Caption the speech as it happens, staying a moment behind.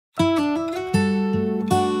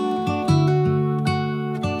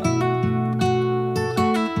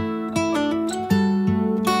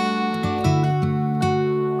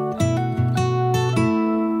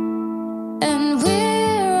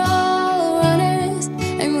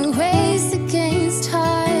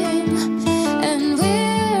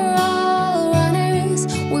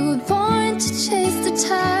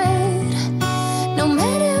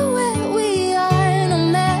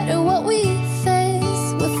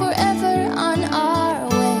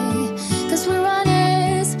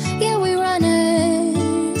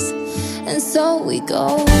we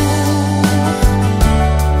go.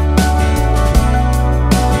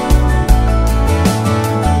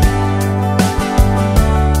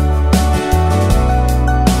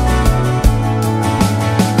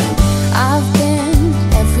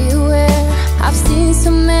 So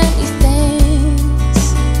many things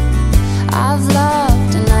I've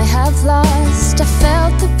loved and I have lost. I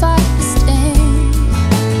felt the viper sting.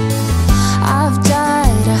 I've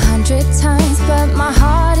died 100 times, but my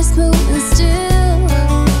heart is moving still.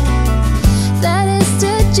 That is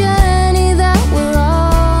the journey that we're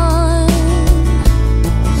on.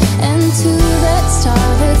 And to that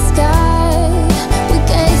starlit sky we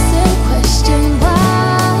gaze and question why.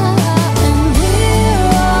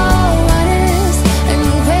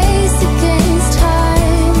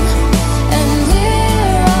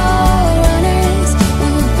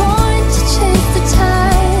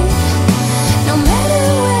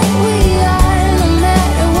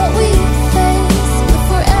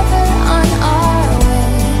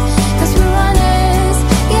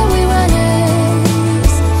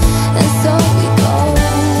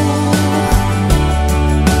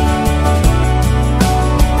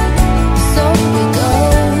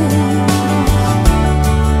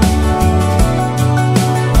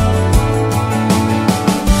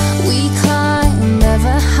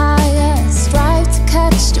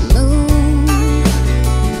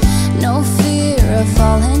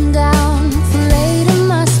 Falling down, for later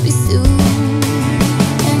must be soon.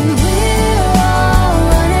 And we're all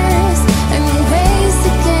runners, and we race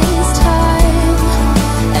against time.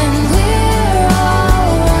 And we're all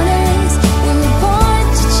runners, we were born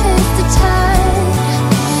to chase the tide.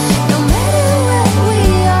 No matter where we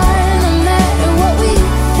are, no matter what we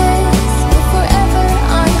face, we're forever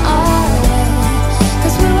on our way.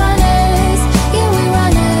 'Cause we're runners, yeah, we're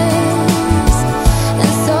runners.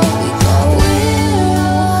 And so we go.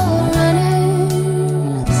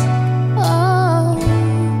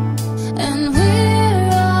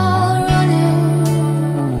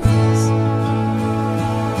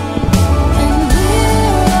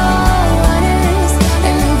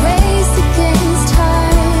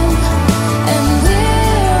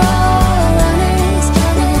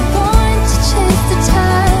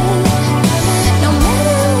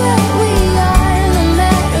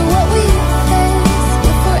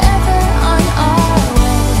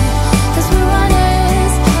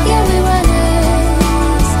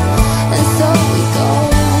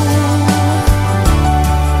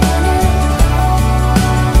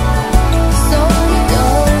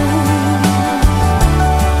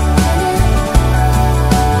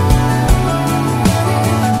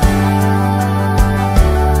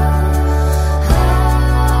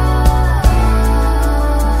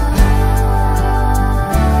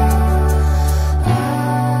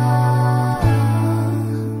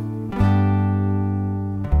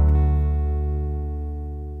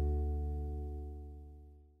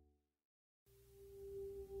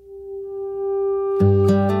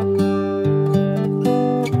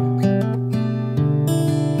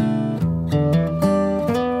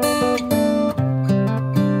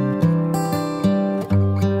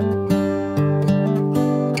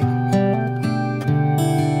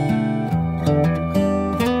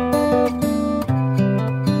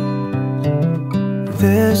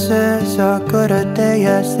 This is as good a day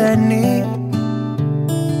as any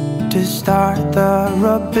to start the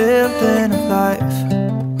rebuilding of life.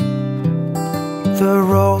 The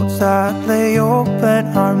roads that lay open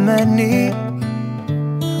are many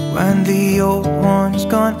when the old one's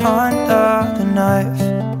gone under the knife.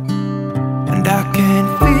 And I can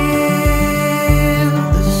feel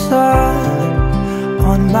the sun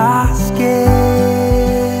on my skin,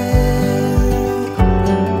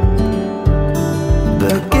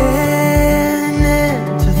 beginning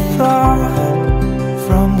to thaw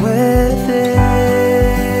from within.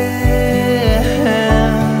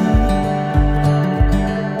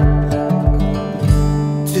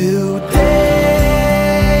 Today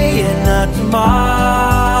and not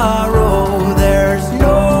tomorrow, there's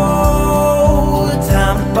no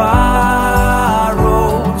time to borrow.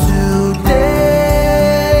 Today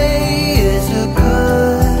is a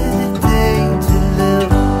good day to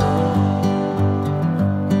live.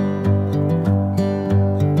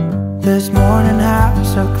 This morning has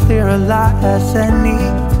a clearer light as any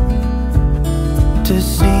to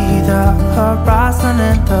see the horizon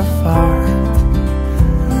in the far.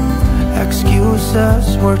 Excuses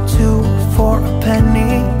were 2 for a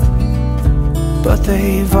penny, but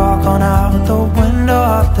they've all gone out the window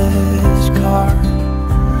of this car.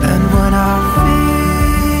 And when I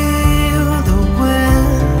feel the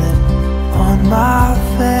wind on my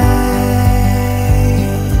face,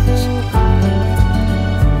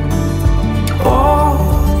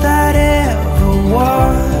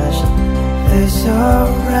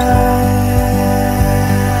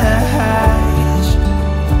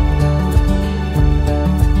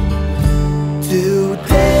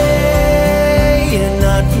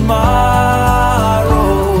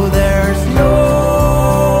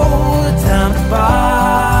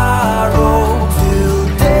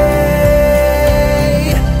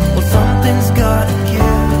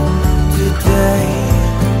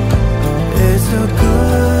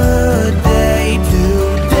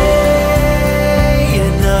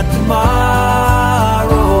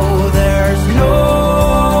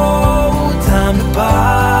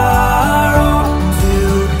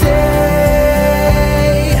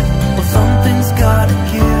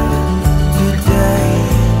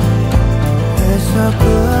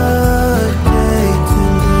 good day to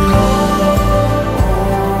live.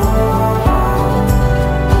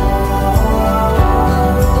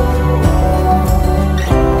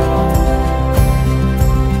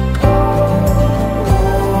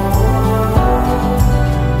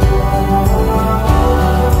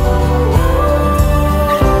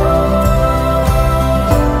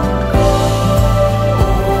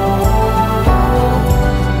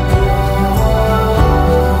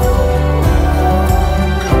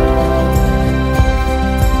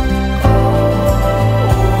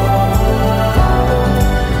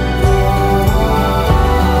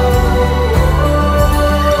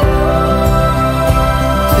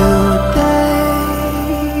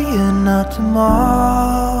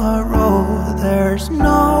 Tomorrow, there's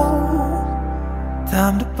no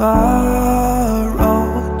time to borrow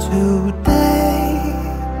today.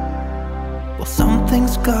 Well,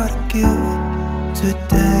 something's gotta give.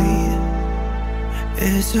 Today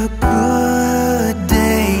is a good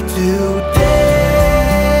day today,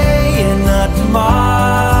 and not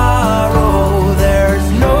tomorrow. There's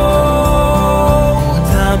no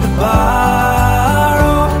time to borrow.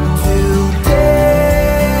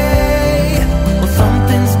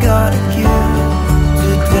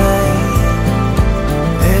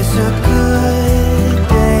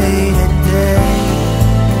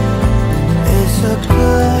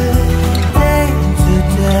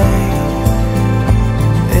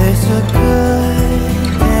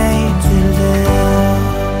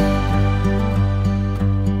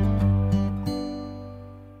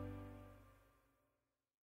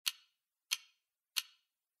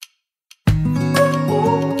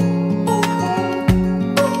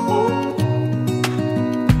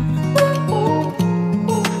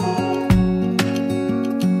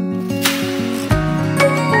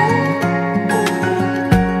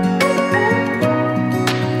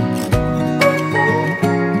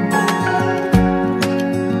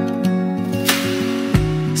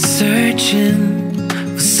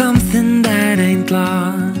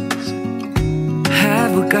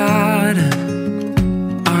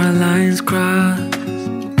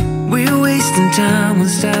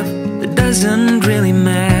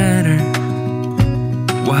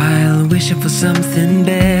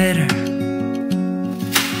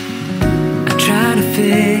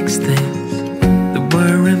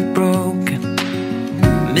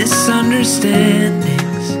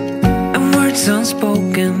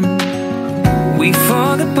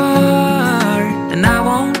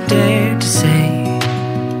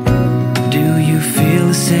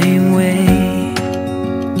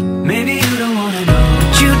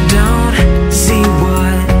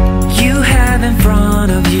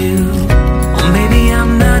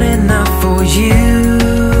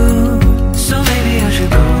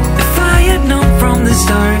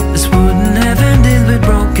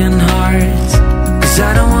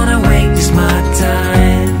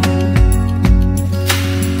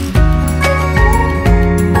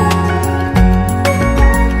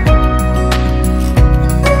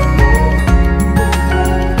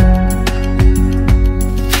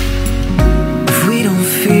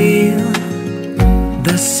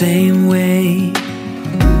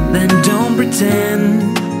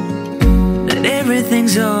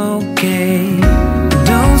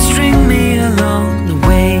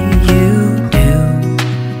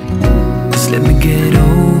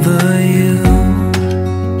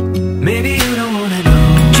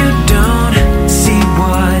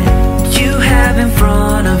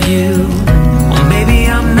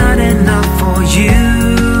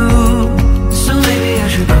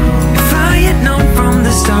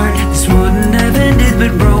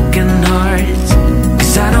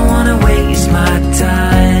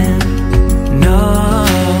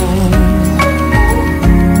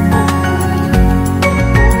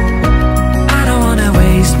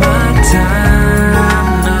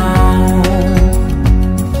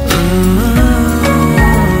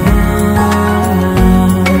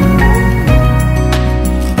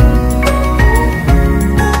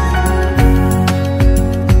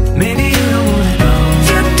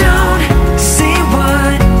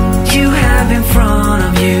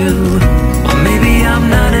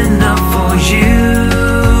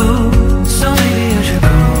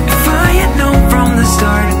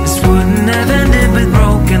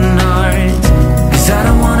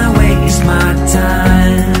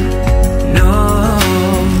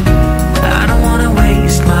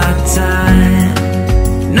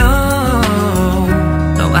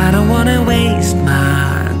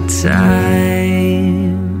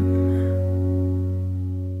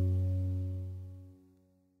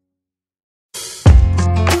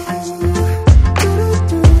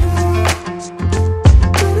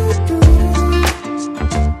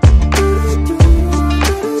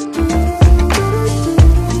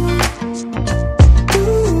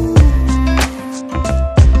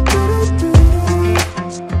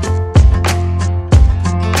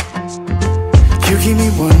 keep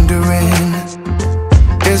me wondering,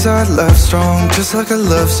 is our love strong, just like a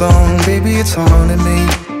love song? Baby, it's haunting me.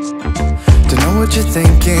 Don't know what you're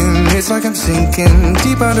thinking, it's like I'm sinking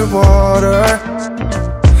deep underwater.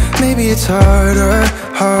 Maybe it's harder,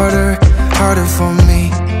 harder, harder for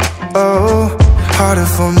me. Oh, harder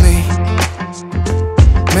for me.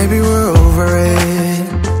 Maybe we're over it,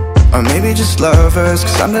 or maybe just lovers,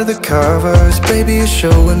 cause under the covers, baby, you're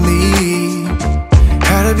showing me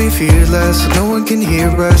how to be fearless so no one can hear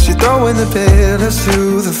us. You're throwing the pillars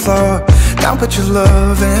to the floor. Now put your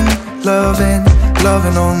loving, loving,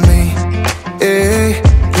 loving on me. Hey,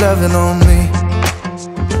 loving on me.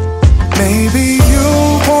 Maybe you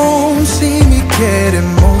won't see me get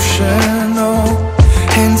emotional,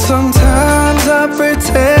 and sometimes I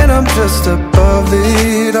pretend I'm just above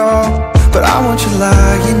it all. But I want you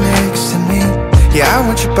lying next to me. Yeah, I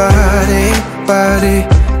want your body, body,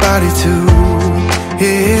 body too.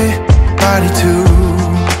 Yeah, body too.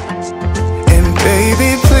 And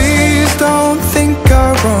baby, please don't think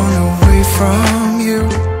I'll run away from you.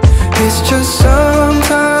 It's just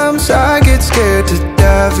sometimes I get scared to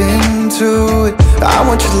dive into it. I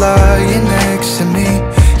want you lying next to me.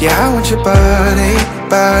 Yeah, I want your body,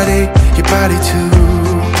 body, your body too.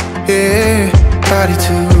 Yeah, body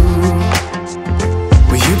too.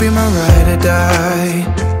 Will you be my ride or die?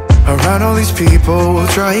 Around all these people,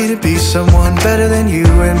 trying to be someone better than you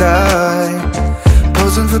and I.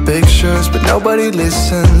 Posing for pictures, but nobody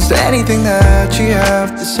listens to anything that you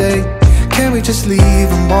have to say. Can we just leave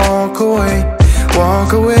and walk away?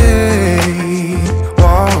 Walk away,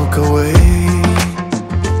 walk away.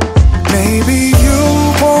 Maybe you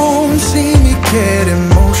won't see me get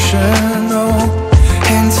emotional,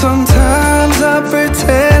 and sometimes I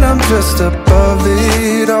pretend I'm just above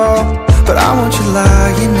it all. But I want you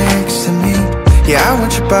lying next to me. Yeah, I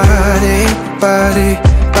want your body, body,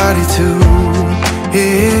 body too.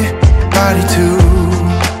 Yeah, body too.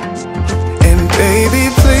 And baby,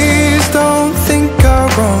 please don't think I'll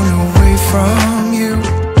run away from you.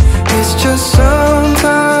 It's just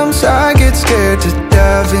sometimes I get scared to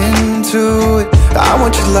dive into it. I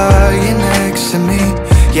want you lying next to me.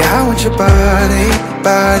 Yeah, I want your body,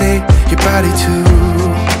 body, your body too.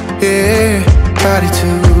 Yeah, body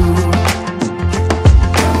too.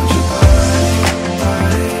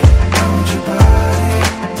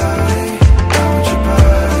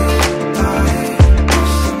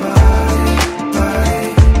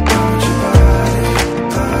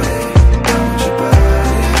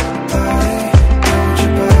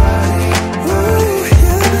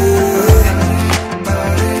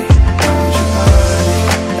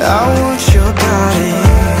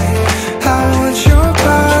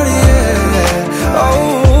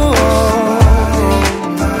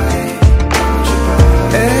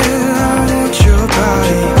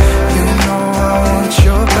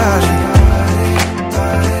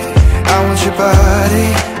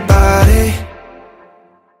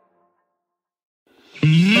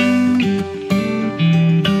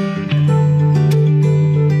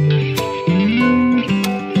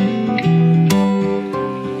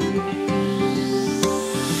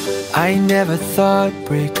 I never thought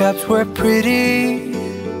breakups were pretty.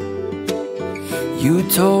 You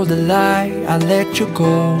told a lie, I let you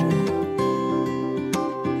go.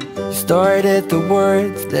 Started the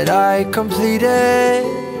words that I completed,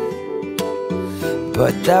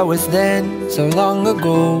 but that was then, so long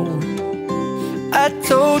ago. I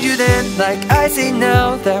told you then, like I say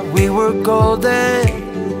now, that we were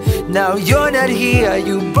golden. Now you're not here,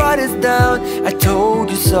 you brought us down, I told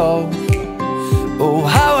you so. Oh,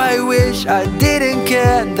 how I wish I didn't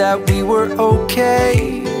care, that we were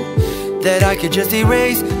okay, that I could just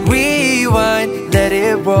erase, rewind, let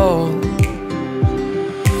it roll.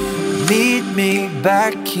 Meet me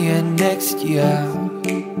back here next year,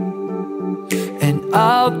 and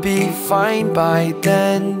I'll be fine by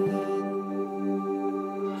then.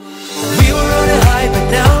 We were on a high, but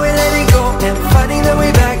now we're letting go, and finding the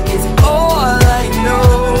way back is all I know.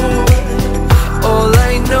 All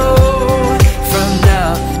I know. From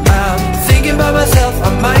now, I'm thinking by myself,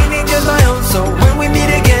 I'm minding just my own. So when we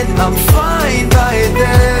meet again, I'm fine by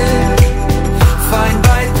then. Fine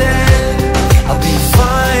by then, I'll be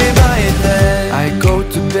fine by then. I go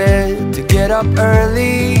to bed to get up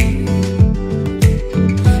early.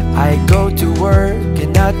 I go to work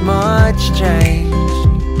and not much changed.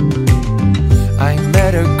 I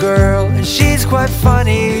met a girl and she's quite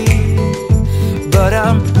funny, but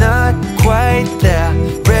I'm not quite there,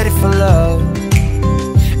 ready for love.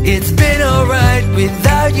 It's been alright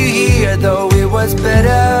without you here, though it was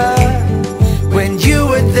better when you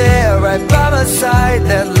were there right by my side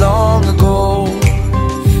that long ago.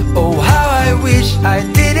 Oh, how I wish I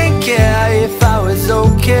didn't care if I was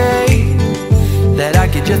okay, that I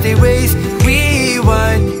could just erase,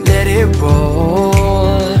 rewind, let it roll.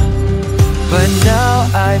 But now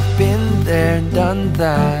I've been there and done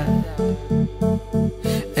that,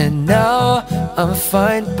 and now I'm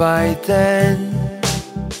fine by then.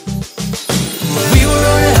 We were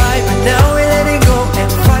on a high, but now we're letting go,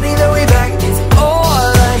 and finding the way back is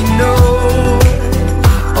all I know.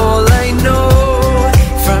 All I know.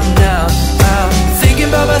 From now, I'm thinking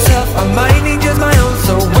about myself, I'm minding just my own.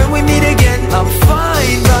 So when we meet again, I'm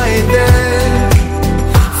fine by then.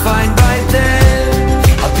 Fine by then,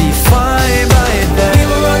 I'll be fine by then. We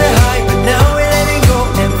were on a high, but now we're letting go,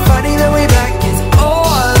 and finding the way back is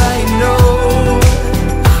all I know.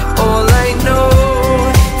 All I know.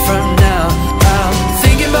 From now, I'm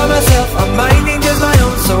thinking about myself, I'm minding just my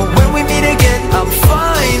own. So when we meet again, I'm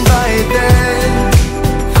fine by then.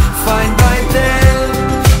 Fine by then,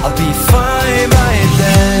 I'll be fine by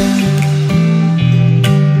then.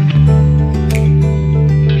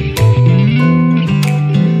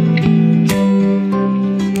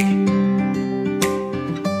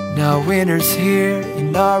 Now winter's here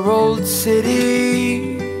in our old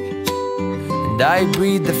city, and I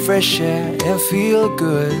breathe the fresh air and feel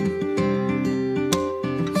good.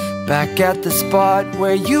 Back at the spot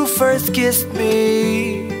where you first kissed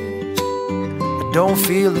me, I don't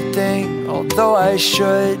feel a thing, although I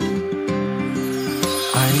should.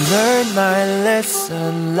 I learned my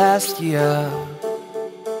lesson last year,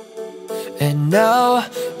 and now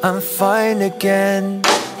I'm fine again.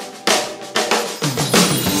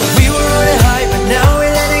 We were on a high, but now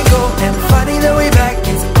we're letting go, and finding the way back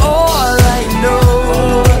is all I know.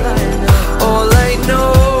 All I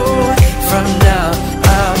know. From now,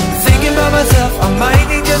 I'm thinking about myself, I'm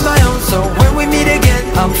minding just my own. So when we meet again,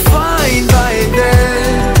 I'm fine by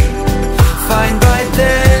then. Fine by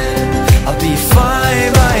then, I'll be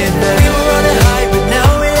fine by then. We were on a high, but now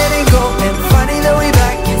we're letting go, and finding the way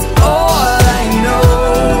back is all I know.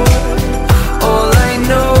 All I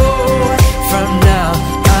know. From now,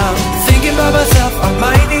 I'm thinking about myself, I'm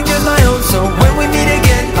minding just my own. So when we meet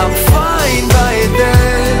again, I'm fine by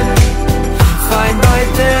then. Fine by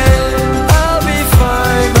then, I'll be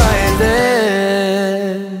fine by then.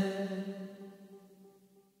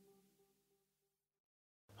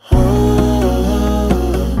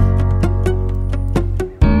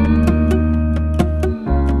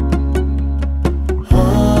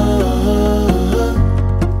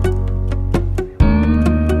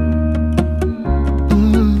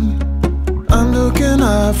 I'm looking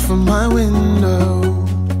up from my window,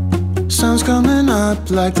 sun's coming up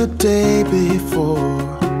like the day before.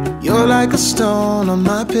 You're like a stone on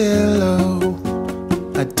my pillow,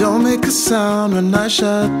 I don't make a sound when I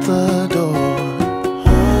shut the door.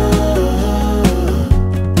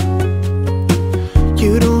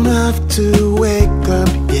 You don't have to wake up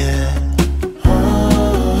yet,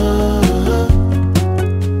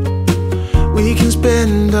 we can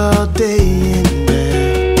spend all day in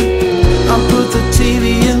bed. I'll put the TV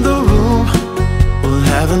in the room, we'll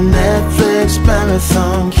have a Netflix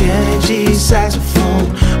marathon, Kenny G saxophone.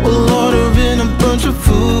 We'll order in a bunch of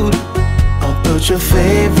food, I'll put your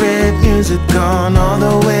favorite music on all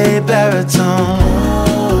the way baritone.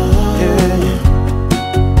 Yeah.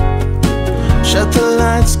 Shut the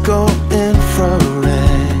lights, go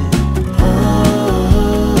infrared.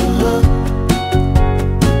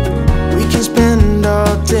 We can spend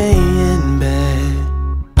all day in bed.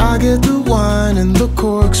 I get the wine and the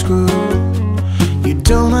corkscrew, you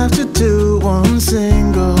don't have to do one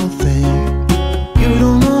single thing. You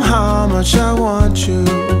don't know how much I want you,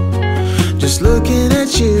 just looking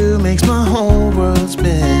at you makes my whole world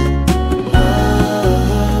spin.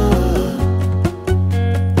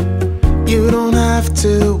 You don't have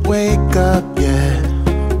to wake up yet,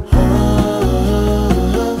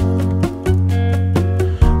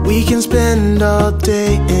 we can spend all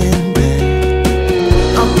day in bed.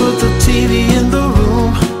 I'll put the TV in the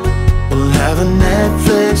room, we'll have a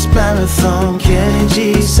Netflix marathon, Kenny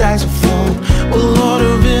G saxophone. We'll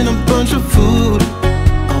order in a bunch of food,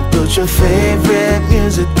 I'll put your favorite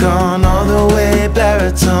music on all the way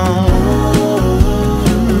baritone.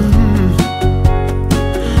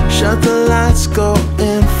 Shut the lights, go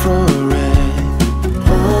infrared.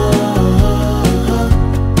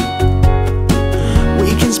 We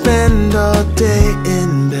can spend all day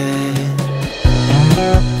in bed.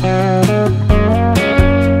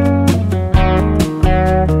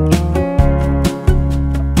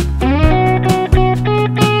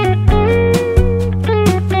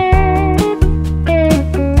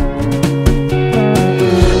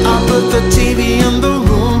 I'll put the TV in the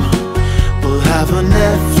room, we'll have a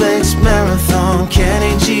Netflix marathon,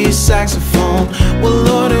 key saxophone. We'll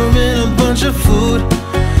order in a bunch of food.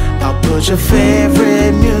 I'll put your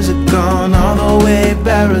favorite music on, all the way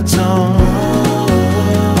baritone.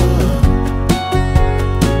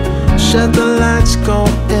 Shut the lights, go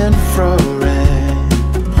infrared.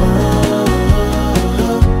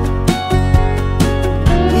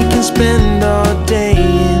 We can spend all day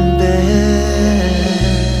in bed.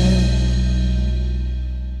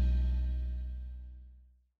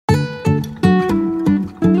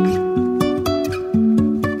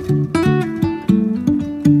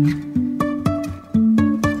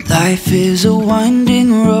 Life is a winding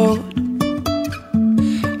road,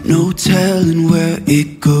 no telling where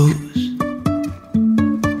it goes.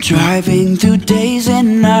 Driving through days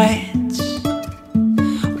and nights,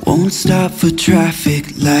 won't stop for traffic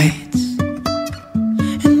lights.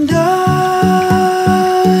 And I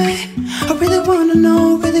really wanna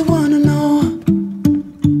know,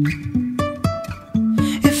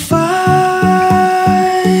 if I'll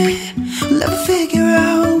ever figure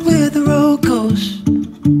out where the road goes.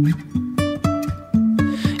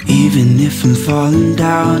 Even if I'm falling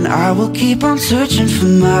down, I will keep on searching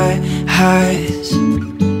for my highs.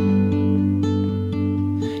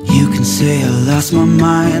 You can say I lost my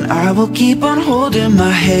mind, I will keep on holding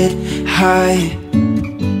my head high.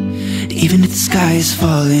 Even if the sky is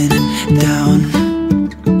falling down.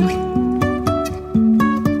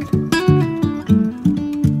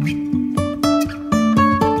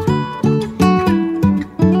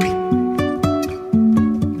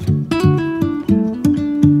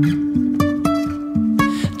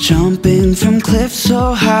 Jumping from cliffs so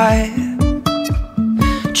high,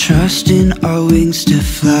 trusting our wings to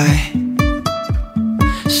fly.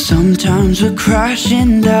 Sometimes we're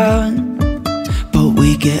crashing down, but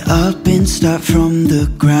we get up and start from the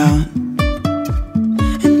ground.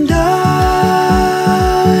 And I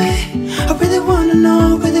really wanna know,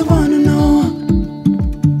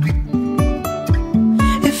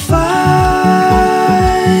 if I'll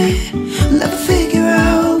ever figure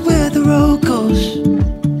out where the road goes.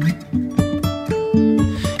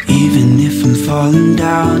 Even if I'm falling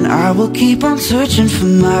down, I will keep on searching for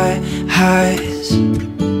my highs.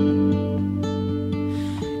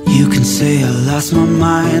 You can say I lost my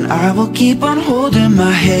mind, I will keep on holding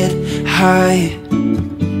my head high.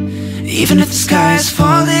 Even if the sky is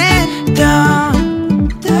falling down,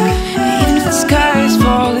 even if the sky is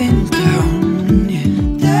falling down, yeah.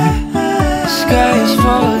 The sky is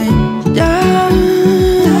falling down.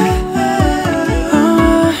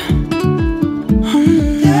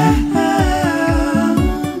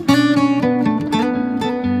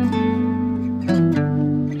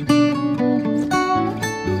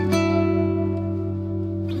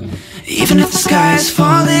 Even if the sky is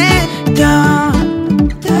falling down,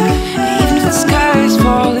 even if the sky is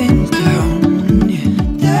falling down,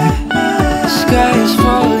 yeah. The sky is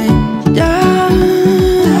falling down.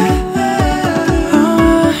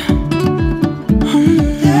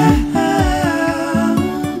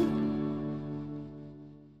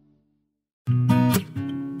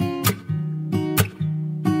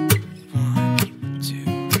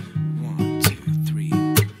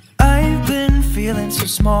 I've been feeling so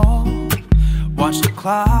small. Watch the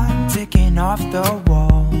clock ticking off the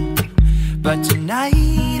wall. But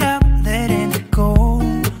tonight I'm letting it go.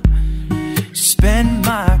 Spend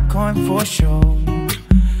my coin for sure.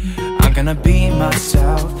 I'm gonna be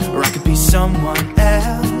myself, or I could be someone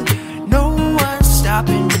else. No one's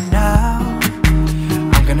stopping me now.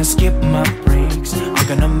 I'm gonna skip my breaks, I'm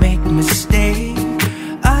gonna make mistakes.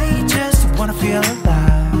 I just wanna feel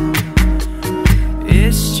alive.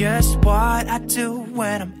 It's just what I do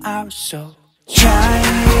when I'm out, so try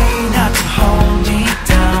not to hold me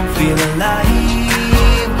down. Feel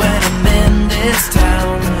alive when I'm in this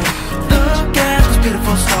town. Look at those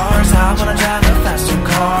beautiful stars. I wanna drive a faster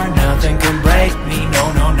car. Nothing can break me, no,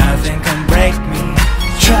 nothing can break me.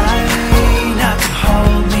 Try not to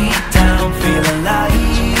hold me down. Feel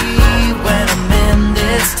alive when I'm in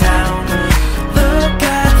this town. Look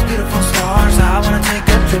at those beautiful stars. I wanna take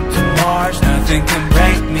a trip to Mars. Nothing can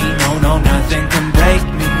break me, no, nothing can break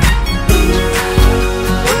me.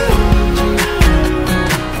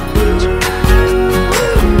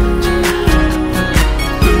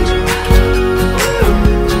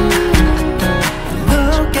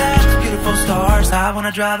 I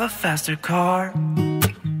wanna drive a faster car.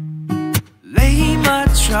 Lay my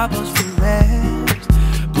troubles to rest.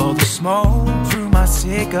 Blow the smoke through my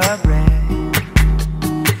cigarette.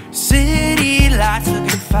 City lights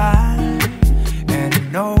looking fine, and I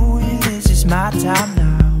know this is my time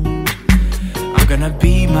now. I'm gonna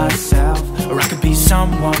be myself, or I could be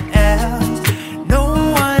someone else. No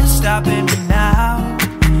one's stopping me now.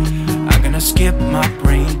 my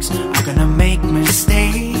brakes. I'm gonna make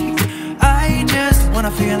mistakes. I just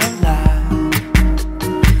wanna feel alive.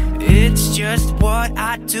 It's just what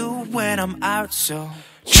I do when I'm out, so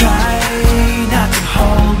try not to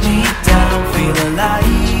hold me down. Feel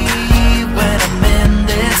alive when I'm in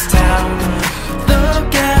this town.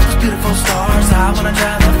 Look at those beautiful stars. I wanna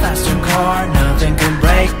drive a faster car. Nothing can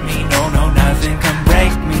break me, no, no, nothing can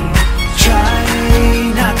break me. Try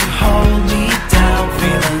not to hold me down.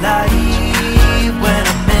 Feel alive when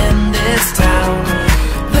I'm in this town.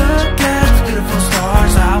 Look at those beautiful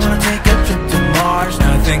stars. I wanna take a trip to Mars.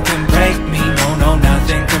 Nothing can break me, no, no,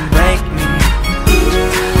 nothing can break me.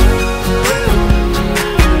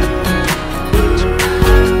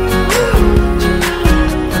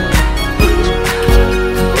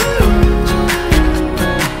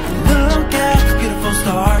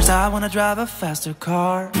 I wanna drive a faster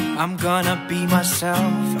car. I'm gonna be myself.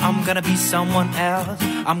 I'm gonna be someone else.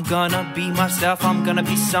 I'm gonna be myself. I'm gonna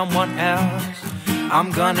be someone else.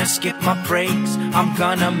 I'm gonna skip my breaks. I'm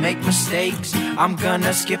gonna make mistakes. I'm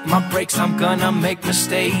gonna skip my breaks. I'm gonna make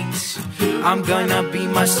mistakes. I'm gonna be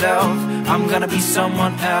myself. I'm gonna be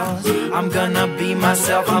someone else. I'm gonna be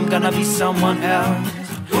myself. I'm gonna be someone else.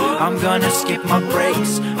 I'm gonna skip my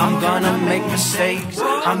breaks. I'm gonna make mistakes.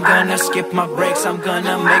 I'm gonna skip my breaks. I'm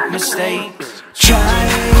gonna make mistakes. Try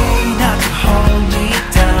not to hold me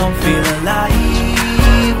down. Feel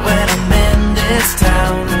alive when I'm in this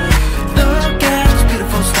town. Look at those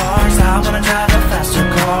beautiful stars. I wanna drive a faster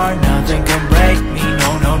car. Nothing can break me, no,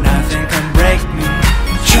 no, nothing can break me.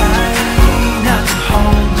 Try not to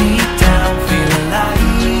hold me down. Feel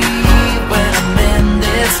alive when I'm in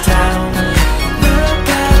this town.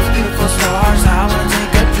 I wanna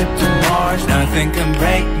take a trip to Mars. Nothing can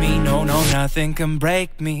break me, no, no, nothing can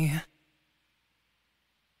break me.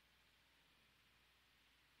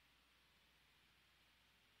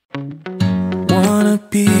 Wanna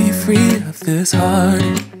be free of this heart,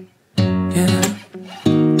 yeah.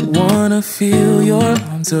 Wanna feel your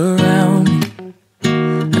arms around me.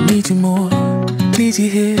 I need you more, need you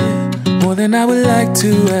here, more than I would like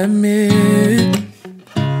to admit.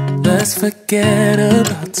 Let's forget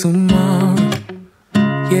about tomorrow,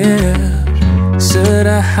 yeah. Should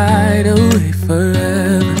I hide away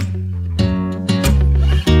forever?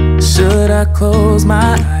 Should I close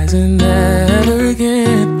my eyes and never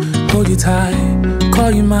again hold you tight,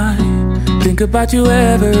 call you mine, think about you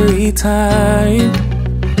every time?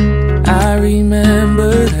 I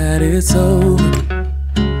remember that it's over,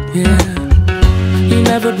 yeah. You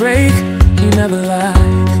never break, you never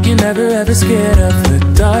lie, you never ever scared of the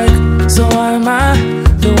dark. So why am I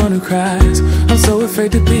the one who cries? I'm so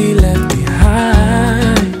afraid to be left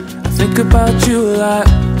behind. I think about you a lot.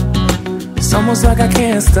 It's almost like I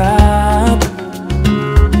can't stop.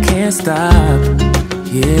 Can't stop.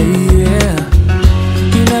 Yeah, yeah.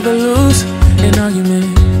 You never lose an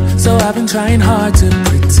argument, so I've been trying hard to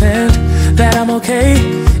pretend that I'm okay.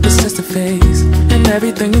 It's just a phase, and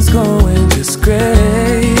everything is going just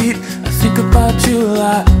great. I think about you a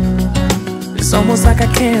lot. It's almost like I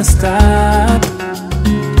can't stop.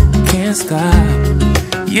 Can't stop.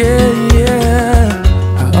 Yeah, yeah.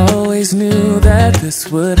 I always knew that this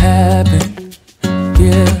would happen.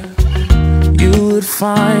 Yeah. You would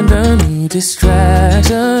find a new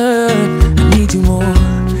distraction. I need you more,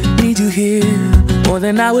 need you here, more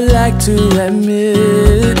than I would like to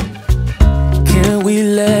admit. Can we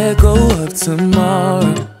let go of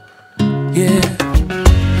tomorrow? Yeah.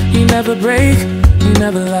 You never break, you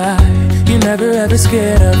never lie, you never ever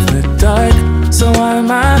scared of the dark. So why am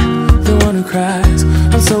I the one who cries?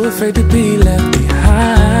 I'm so afraid to be left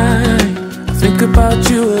behind. I think about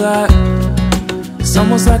you a lot. It's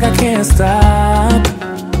almost like I can't stop.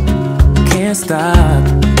 Can't stop.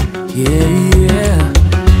 Yeah, yeah.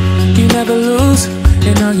 You never lose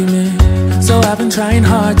an argument, so I've been trying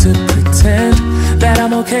hard to pretend that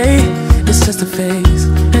I'm okay. It's just a phase,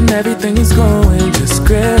 and everything is going just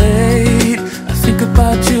great. I think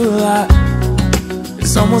about you a lot.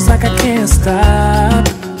 It's almost like I can't stop.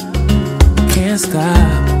 Can't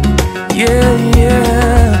stop. Yeah,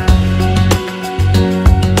 yeah.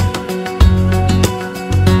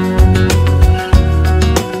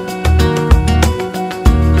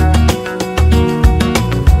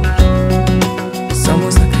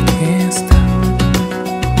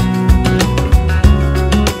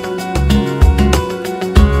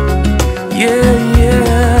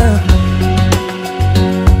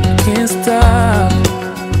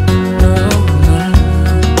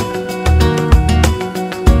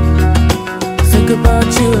 About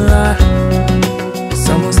you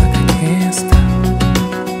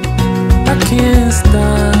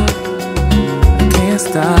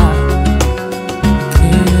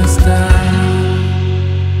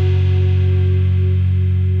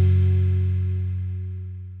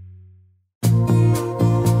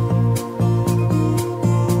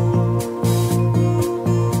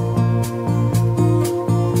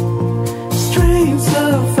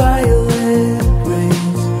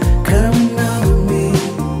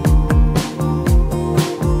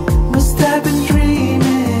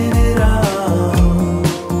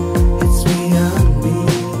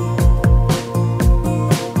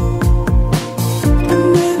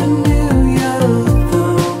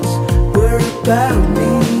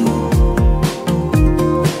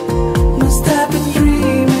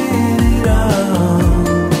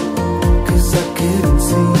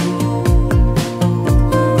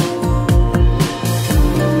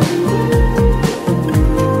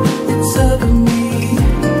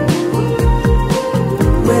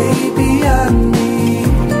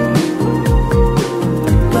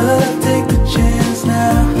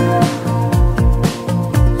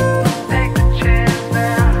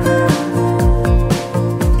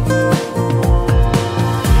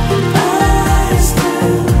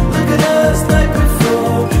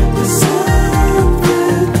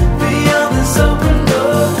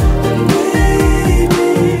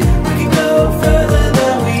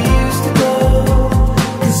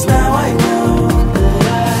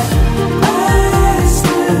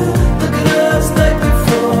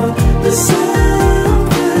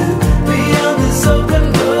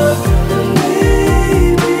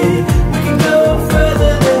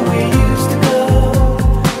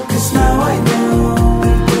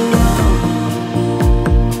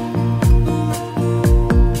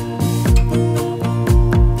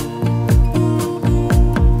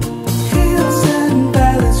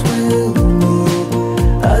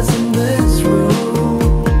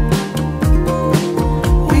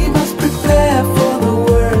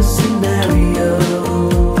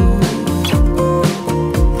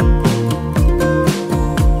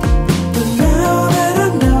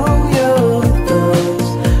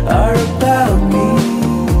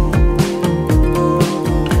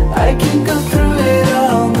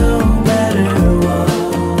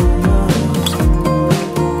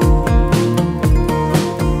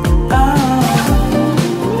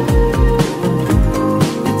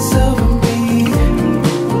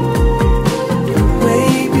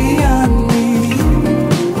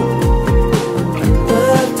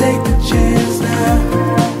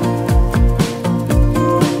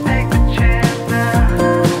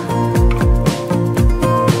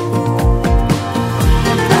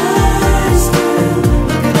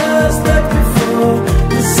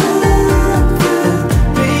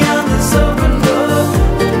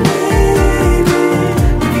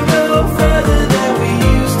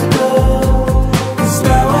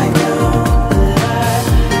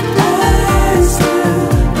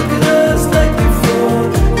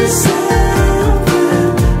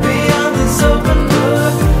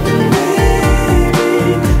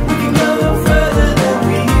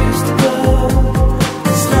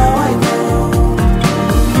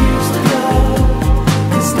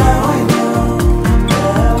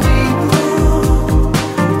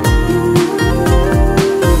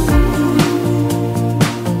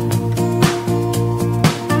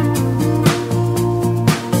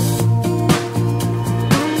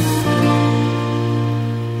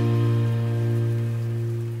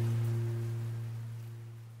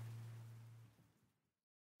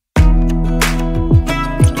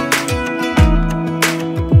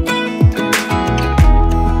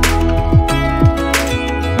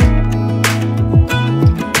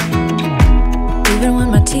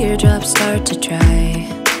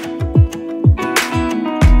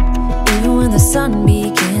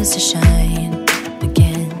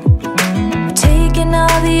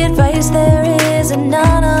all the advice there is, and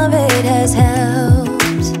none of it has helped.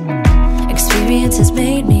 Experience has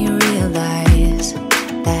made me realize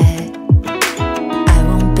that I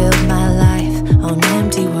won't build my life on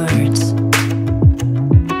empty words.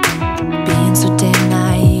 Being so damn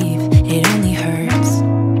naive, it only hurts.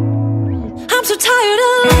 I'm so tired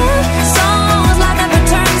of love songs, life never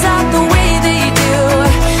turns out the way they do.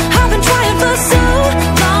 I've been trying for so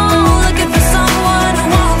long, looking for someone who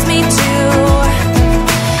wants me to.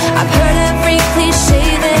 I've heard every cliche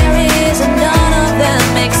there is, and none of them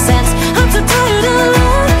make sense. I'm so tired of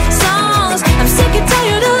love songs, I'm sick and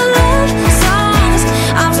tired of love songs.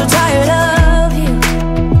 I'm so tired of you.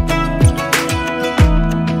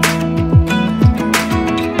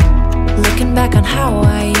 Looking back on how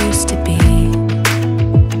I used to be,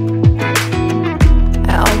 I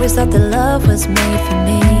always thought that love was made for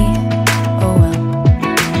me. Oh well,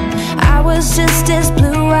 I was just as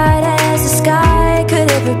blue-eyed as the sky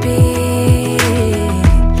could ever be.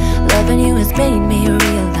 Loving you has made me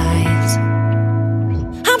realize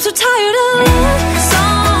I'm so tired of love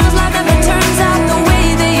songs, life never turns out the way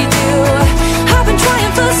they do. I've been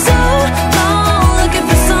trying for so long, looking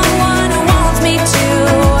for someone who wants me to.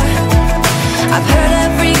 I've heard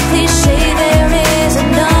every cliche there is, and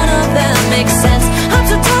none of them make sense. I'm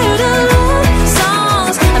so tired of love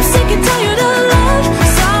songs, I'm sick and tired of love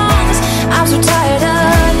songs. I'm so tired of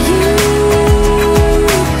you.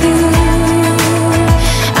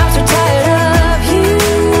 I'm so tired of you.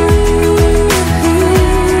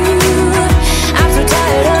 I'm so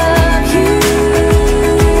tired of you.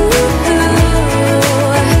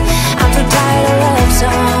 I'm so tired of love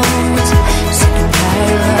songs, sick and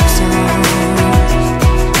tired of love songs.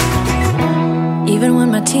 Even when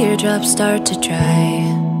my teardrops start to dry,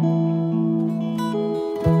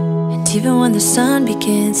 and even when the sun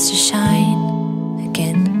begins to shine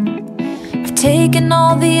again, I've taken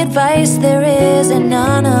all the advice there is, and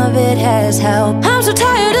none of it has helped. I'm so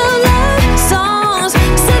tired of love songs,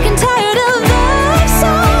 sick and tired of love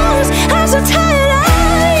songs. I'm so tired of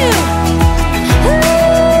you.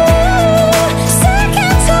 Ooh, sick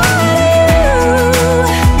and tired of you.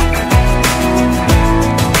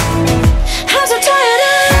 I'm so tired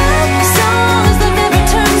of love songs that never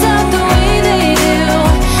turns out the way they do.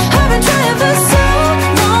 I've been trying for so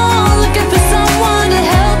long, looking for someone to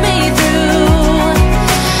help me through.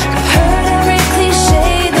 I've heard every cliche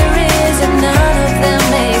there is, and none of them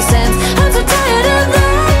make sense. I'm so tired of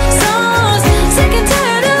love songs, sick and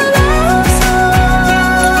tired of love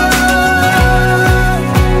songs.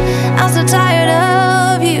 I'm so tired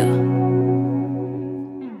of you.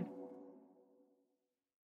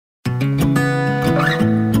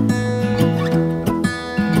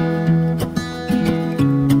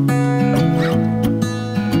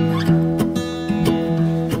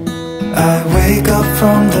 I wake up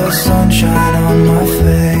from the sunshine on my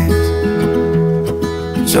face,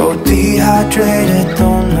 so dehydrated,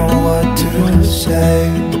 don't know what to say.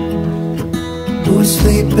 Who's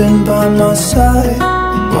sleeping by my side?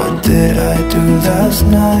 What did I do last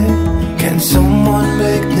night? Can someone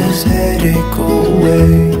make this headache go away?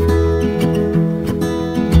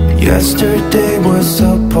 Yesterday was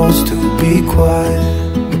supposed to be quiet,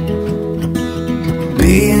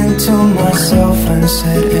 being to myself and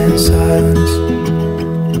sit in silence,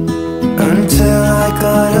 until I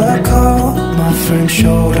got a call. My friend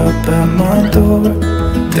showed up at my door.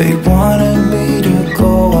 They wanted me to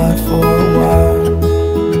go out for a while.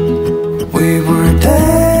 We were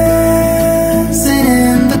dancing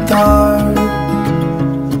in the dark,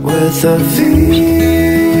 with a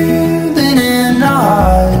feeling in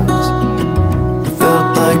our eyes. Felt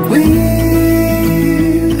like we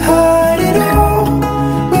had it all.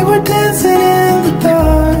 We were dancing in the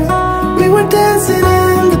dark. We were dancing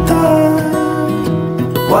in the dark.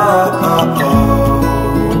 Wow, oh, oh,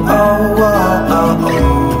 oh, wow, oh,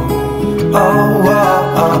 oh, oh,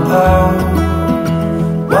 wow, oh, oh,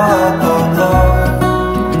 wow, oh,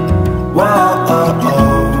 oh, wow, oh,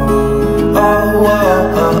 oh, oh,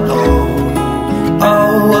 wow, oh, oh,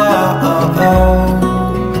 oh, wow, oh,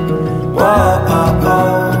 oh, wow, oh, oh.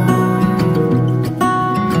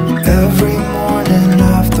 Every morning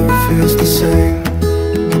after feels the same.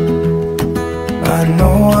 I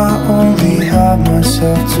know I only have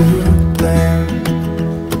myself to blame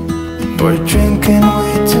for drinking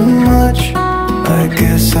way too much. I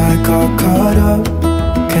guess I got caught up.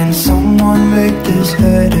 Can someone make this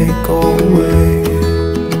headache go away?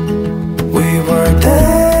 We were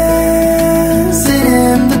dancing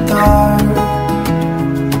in the dark,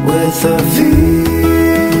 with a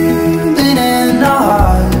feeling in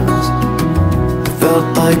our eyes.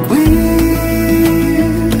 Felt like we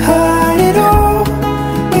had it all.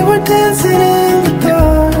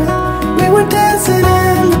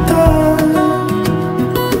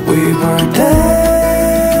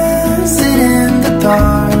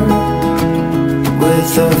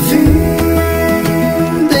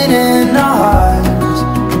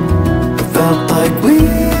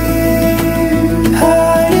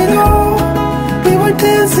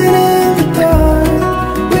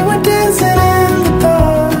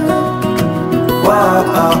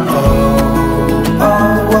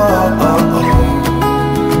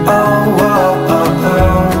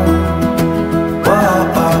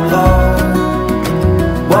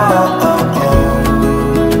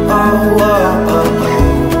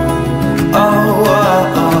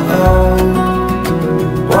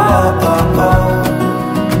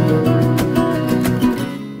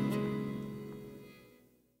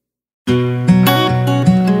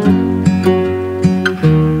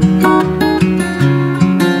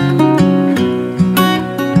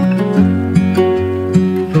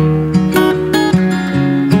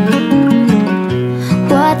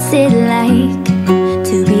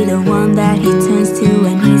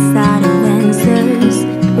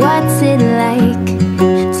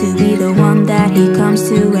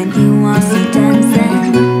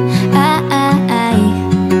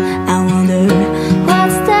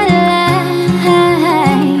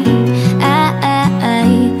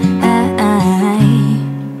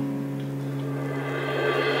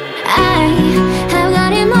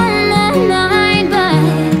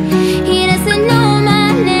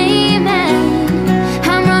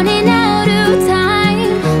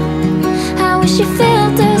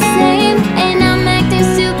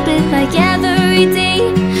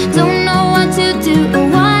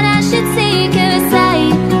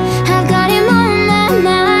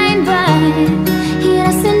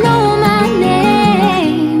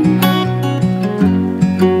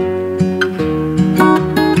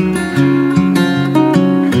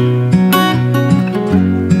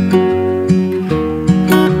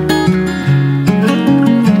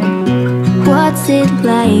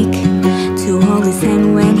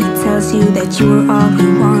 promise you that you were all he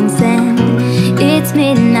wants. And it's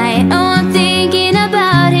midnight, oh, I'm thinking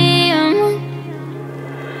about him.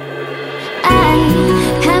 I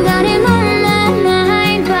have got him on my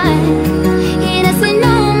mind, but he doesn't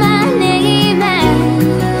know my name,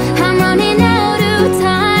 and I'm running out of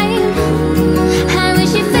time. I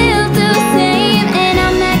wish you felt the same, and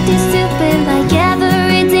I'm acting stupid like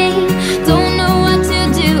every day. Don't know what to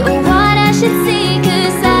do or what I should say,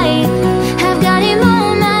 'cause I have got him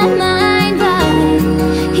on my mind, but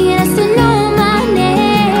he doesn't know my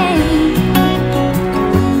name.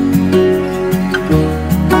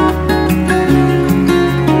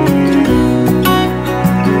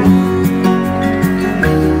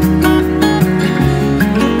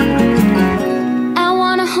 I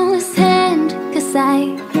wanna hold his hand, 'cause I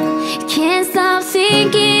can't stop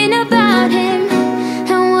thinking about him.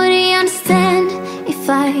 And would he understand if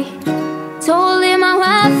I told him how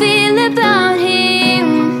I feel about him?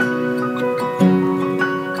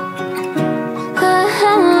 Oh,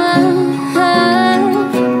 oh, oh,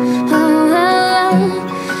 oh, oh,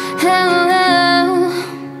 oh.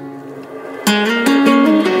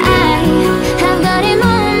 I have got him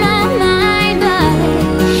on my mind, but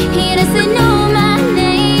he doesn't know my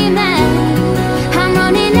name, and I'm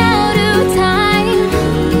running out of time.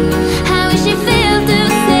 I wish you felt the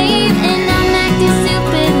same, and I'm acting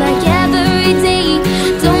stupid like every day.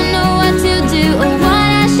 Don't know what to do or what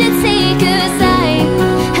I should say, 'cause I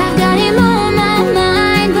have got him on my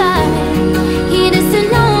mind, but he doesn't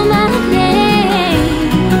know my name.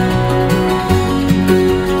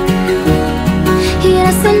 He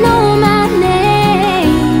doesn't know my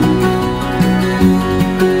name.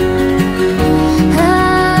 Oh,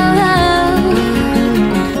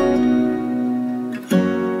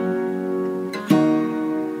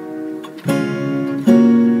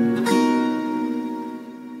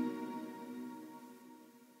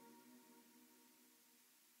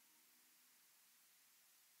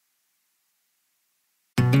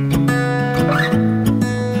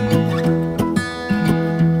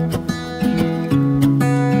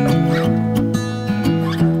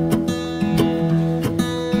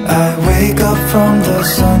 I wake up from the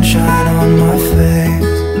sunshine on my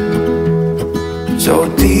face, so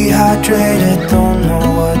dehydrated, don't know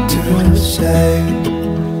what to say.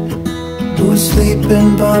 Who's sleeping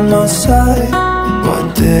by my side? What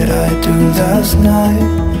did I do last night?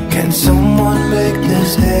 Can someone make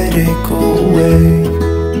this headache go away?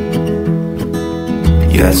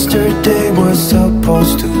 Yesterday was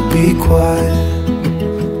supposed to be quiet,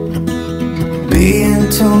 being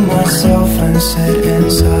to myself and sit in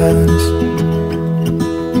silence,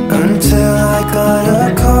 until I got a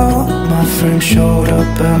call. My friend showed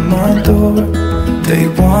up at my door. They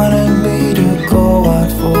wanted me to go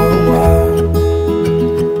out for a while.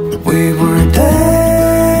 We were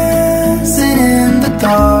dancing in the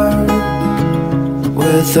dark,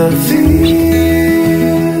 with a feeling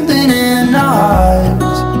in our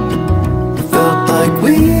eyes. Felt like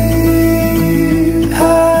we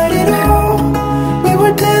had it all. We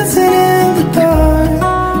were dancing in the dark.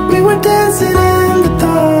 We were dancing in the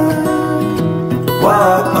dark.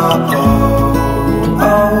 Wow, oh, oh,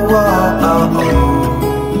 oh, wow, oh, oh,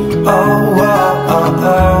 oh, wow, oh,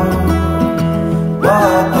 oh,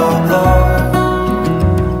 wow, oh, oh,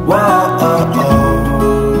 wow, oh, oh,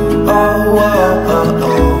 oh, wow, oh,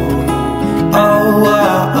 oh, oh,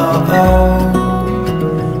 wow, oh, oh,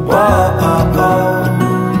 wow, oh, oh.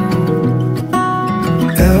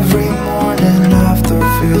 Every morning after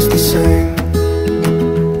feels the same.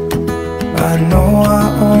 I know I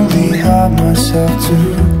only have myself to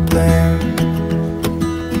blame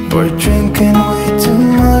for drinking way too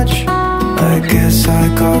much. I guess I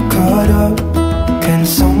got caught up. Can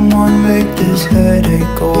someone make this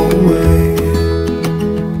headache go away?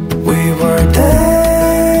 We were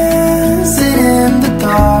dancing in the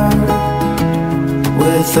dark,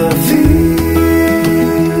 with a feeling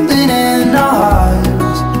in our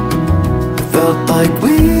eyes. Felt like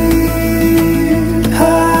we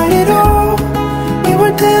had it all. We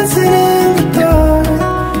were dancing in the dark.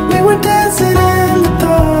 We were dancing in the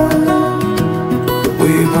dark.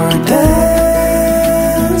 We were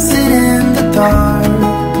dancing in the dark,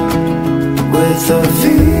 with a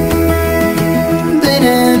feeling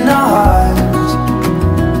in our eyes.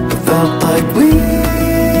 Felt like we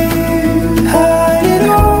had it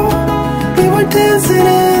all. We were dancing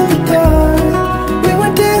in the dark. We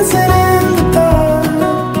were dancing in the dark.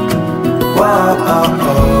 Wow, oh,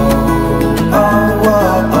 oh, oh,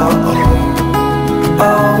 wow, oh, oh,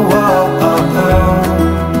 oh, wow, oh, oh,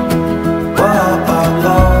 wow, oh,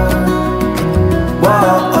 oh,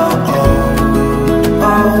 wow, oh, oh,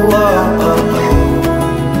 oh, wow, oh,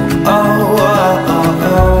 oh, oh,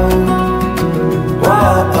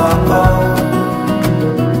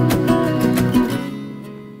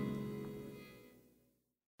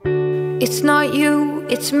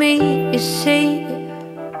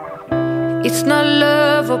 It's not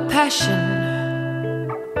love or passion.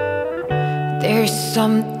 There's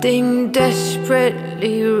something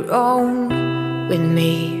desperately wrong with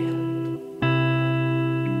me.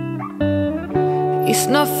 It's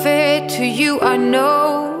not fair to you, I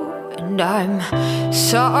know, and I'm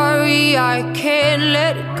sorry I can't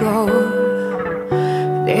let it go.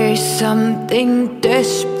 There's something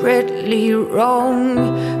desperately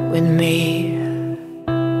wrong with me.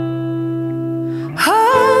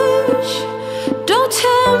 Hush, don't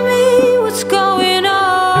tell me what's going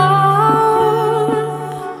on.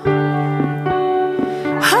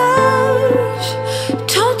 Hush,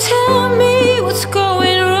 don't tell me what's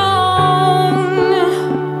going wrong.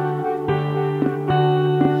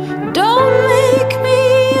 Don't make me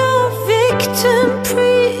a victim,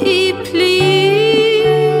 pretty please.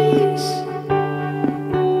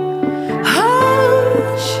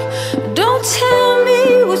 Hush, don't tell me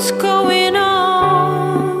what's going on.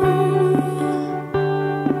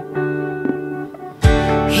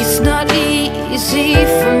 It's not easy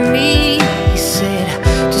for me, he said,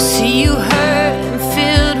 to see you hurt and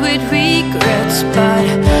filled with regrets, but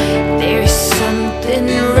there's something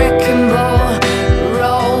wreckable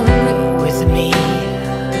wrong with me.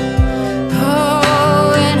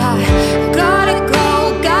 Oh, and I gotta go,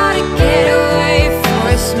 gotta get away,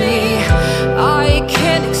 force me. I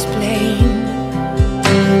can't explain,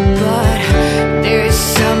 but there's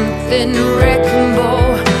something wreckable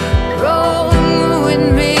wrong with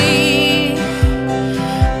me.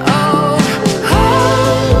 Oh,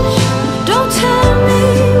 hush, don't tell me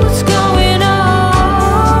what's going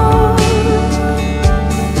on.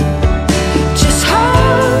 Just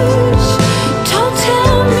hush, don't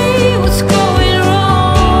tell me what's going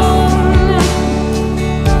wrong.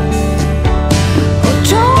 Oh,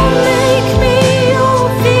 don't make me your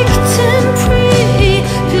victim, pretty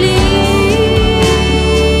please.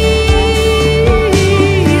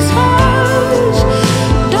 Hush,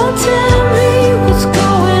 don't tell me what's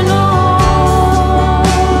going on.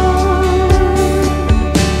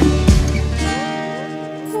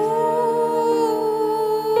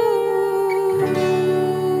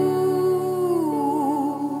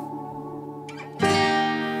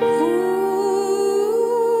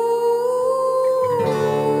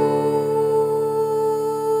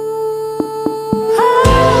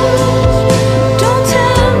 Hush, don't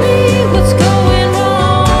tell me what's going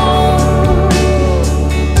wrong.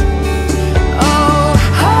 Oh,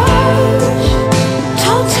 hush,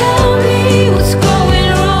 don't tell me what's going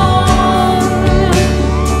wrong.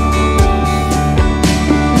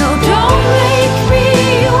 No, don't make me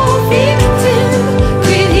your victim,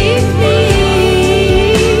 pretty please.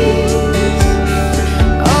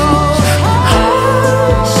 Oh,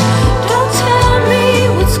 hush, don't tell me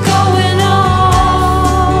what's going on.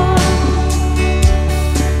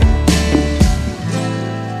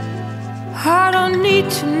 I don't need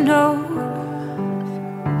to know.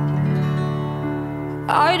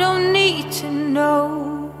 I don't need to know.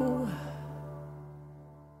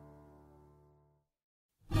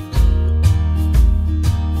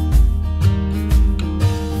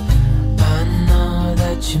 I know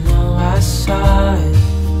that you know I saw it.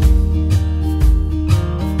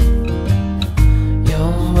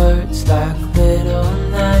 Your words like little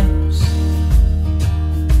knives.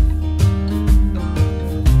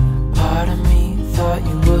 Part of me thought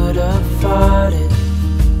you would have fought it.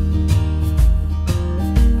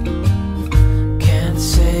 Can't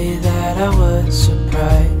say that I was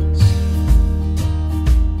surprised.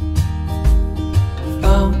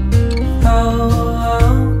 Oh, oh,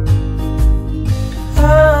 oh,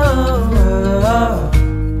 oh, oh.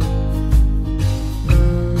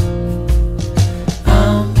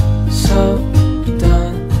 I'm so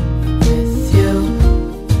done with you.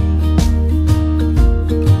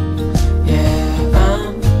 Yeah,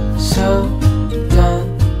 I'm so done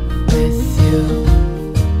with you.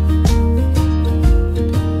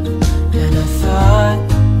 And I thought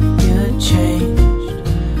you'd changed,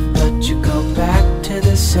 but you go back to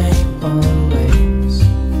the same old ways.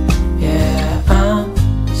 Yeah, I'm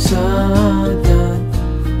so done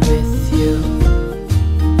with you.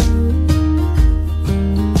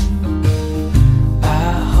 I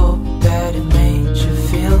hope that it made you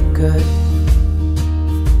feel good.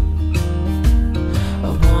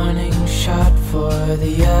 A warning shot for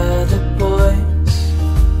the other boys.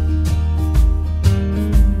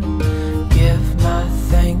 Give my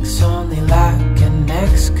thanks only like an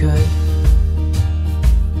ex could.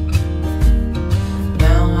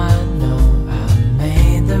 Now I know I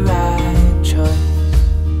made the right choice.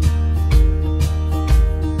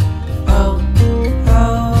 Oh, oh,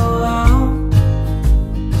 oh,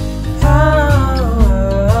 oh,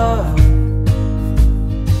 oh.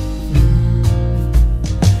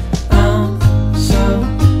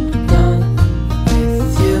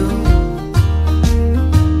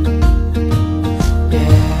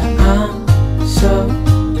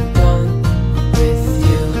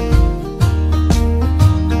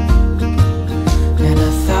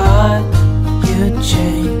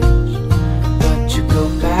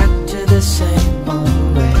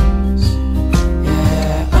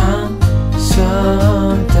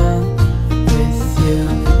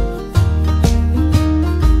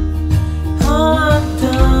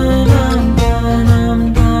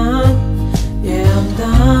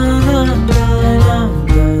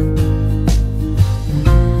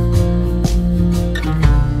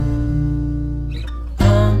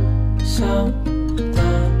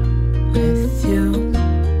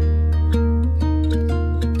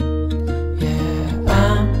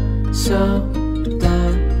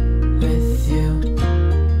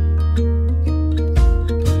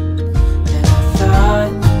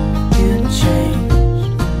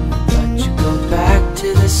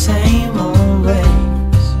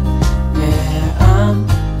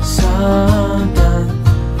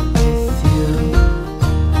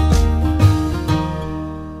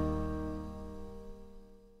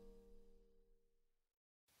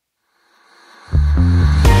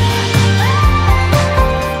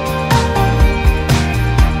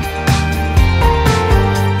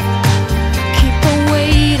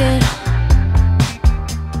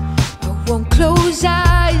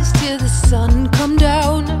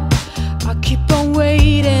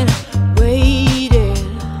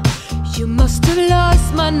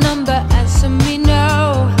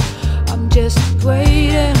 just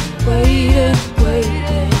waiting, waiting,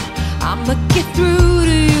 waiting. I'ma get through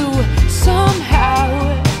to you somehow.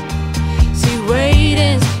 See,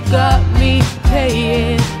 waiting's got me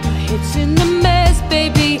paying. My head's in the mess,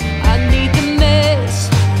 baby, I need the mess.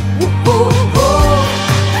 Woo-hoo-hoo.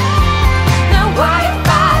 Now what if I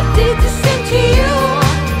did the same to you?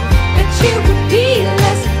 That you would be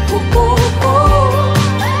less. Woo-hoo-hoo.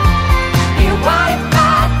 Yeah, what if I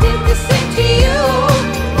did the same to you?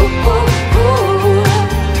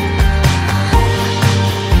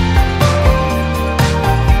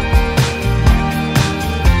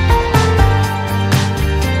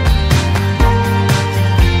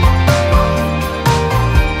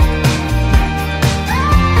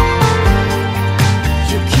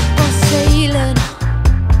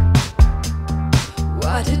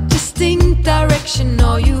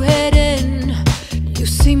 Are you heading? You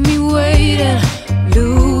see me waiting,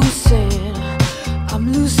 losing.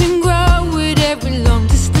 I'm losing ground with every long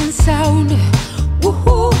distance sound.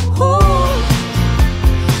 Woo-hoo-hoo.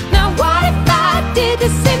 Now what if I did the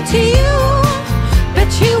same to you?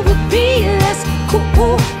 Bet you would be less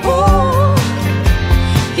cool.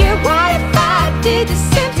 Yeah, what if I did the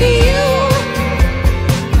same to you?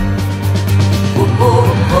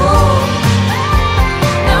 Woo-hoo-hoo.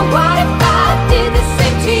 Now what if I did the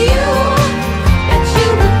same to you? That you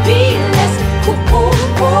would be less cool.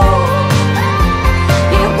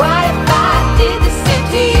 Yeah, what if I did the same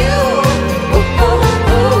to you?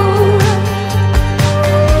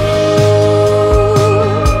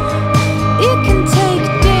 It can take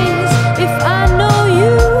days if I know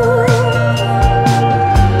you,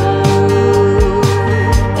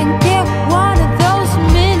 and get one of those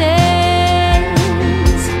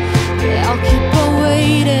minutes. Yeah, I'll keep on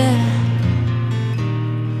waiting.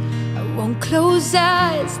 Close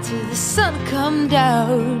eyes till the sun come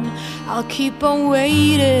down. I'll keep on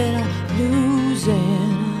waiting,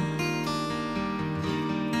 losing.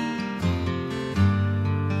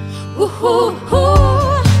 Woo-hoo-hoo.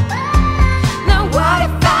 Now what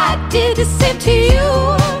if I did the same to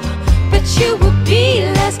you? Bet you would be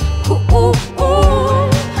less cool.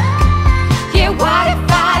 Yeah, what if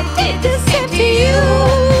I did the same to you?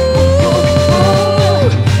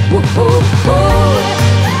 Woo-hoo-hoo.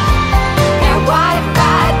 What if I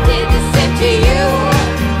did the same to you?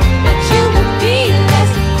 That you would be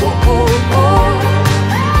less cool.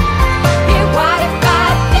 Yeah, what if I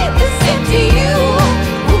did the same to you?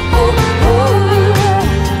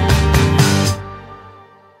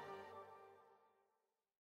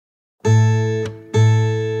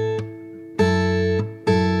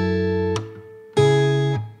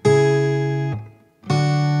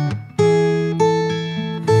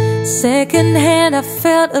 Secondhand, I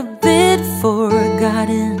felt a bit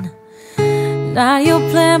forgotten. Not your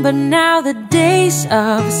plan, but now the days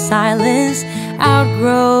of silence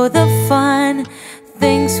outgrow the fun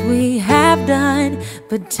things we have done.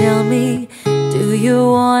 But tell me, do you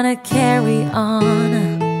wanna carry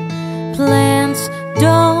on? Plants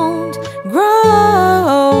don't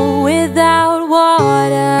grow without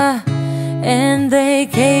water, and they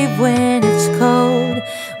cave when it's cold.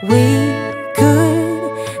 We could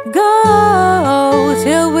go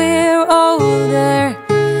till we're older.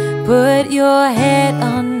 Put your head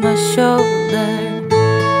on my shoulder,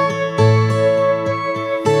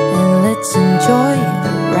 and let's enjoy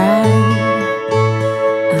the ride.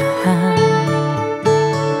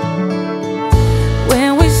 When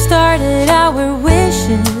we started, our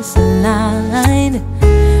wishes aligned.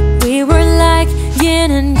 We were like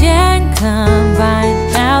yin and yang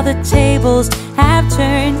combined. Now the tables have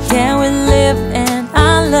turned. Can we live and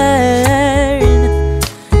unlearn?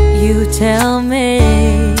 You tell me.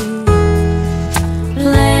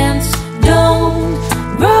 Plants don't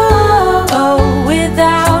grow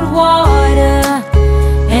without water,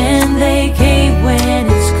 and they cave when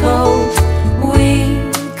it's cold. We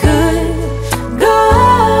could go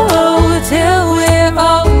till we're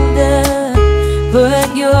older. Put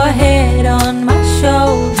your head on my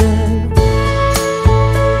shoulder,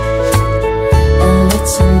 and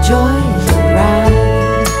let's enjoy the ride.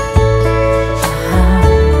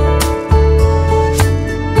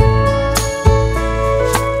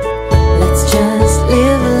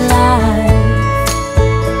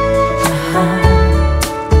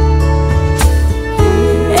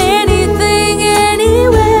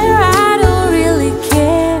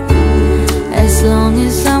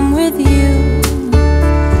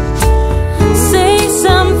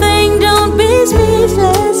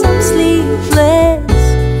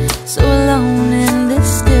 So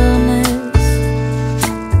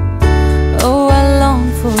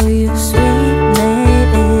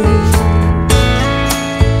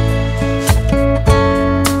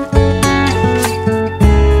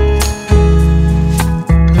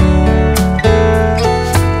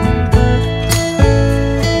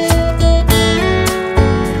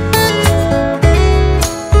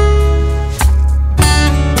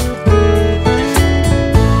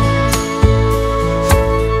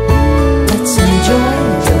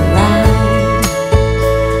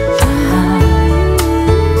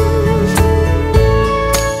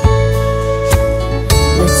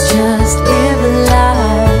just live a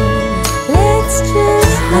life. Let's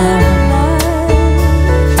just live a life.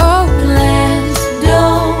 Oh, plants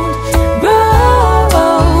don't grow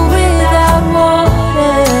without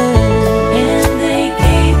water, and they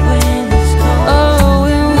cave when it's cold.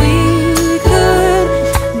 Oh, and we could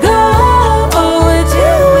go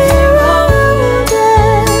till we're older.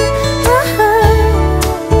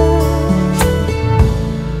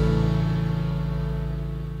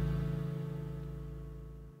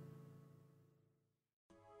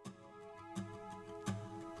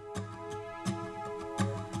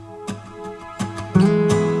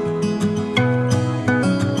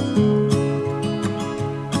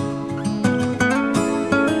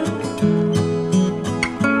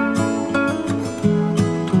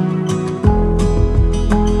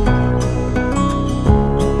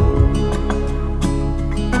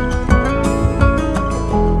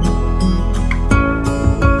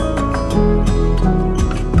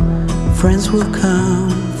 Friends will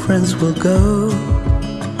come, friends will go.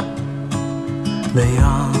 They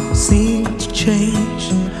all seem to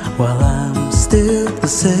change while I'm still the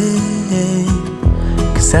same.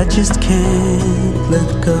 'Cause I just can't let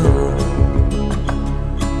go.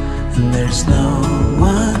 And there's no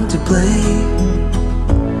one to blame.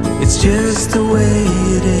 It's just the way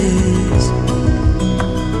it is.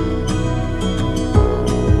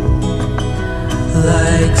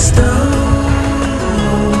 Like stone,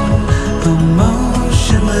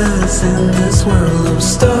 emotionless in this world of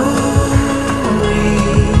stories.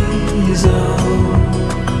 Oh,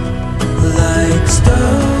 like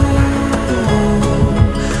stone,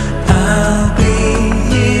 I'll be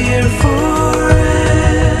here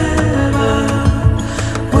forever,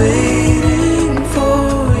 waiting for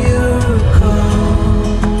your call.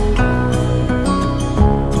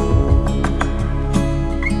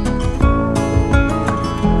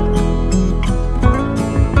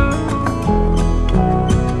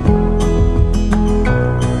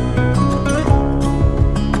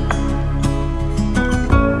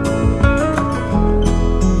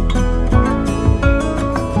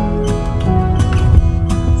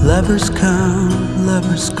 Lovers come,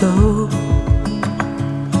 lovers go,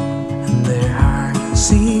 and their hearts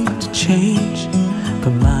seem to change,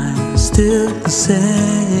 but mine's still the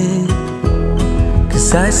same. 'Cause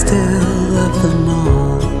I still love them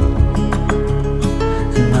all,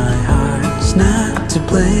 and my heart's not to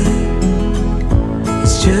blame.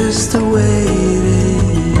 It's just the way it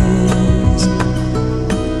is.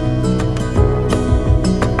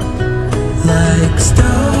 Like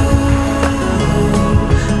stone,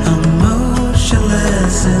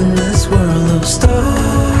 emotionless in this world of stories.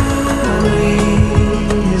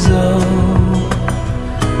 Oh,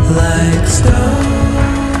 like stone,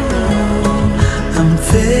 I'm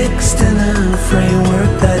fixed in a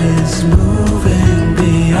framework that is moving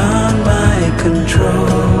beyond my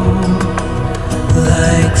control.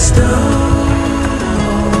 Like stone,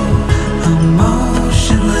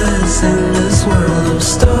 emotionless in this world of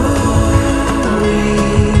stories.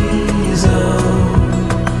 Oh,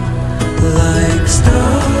 like stone.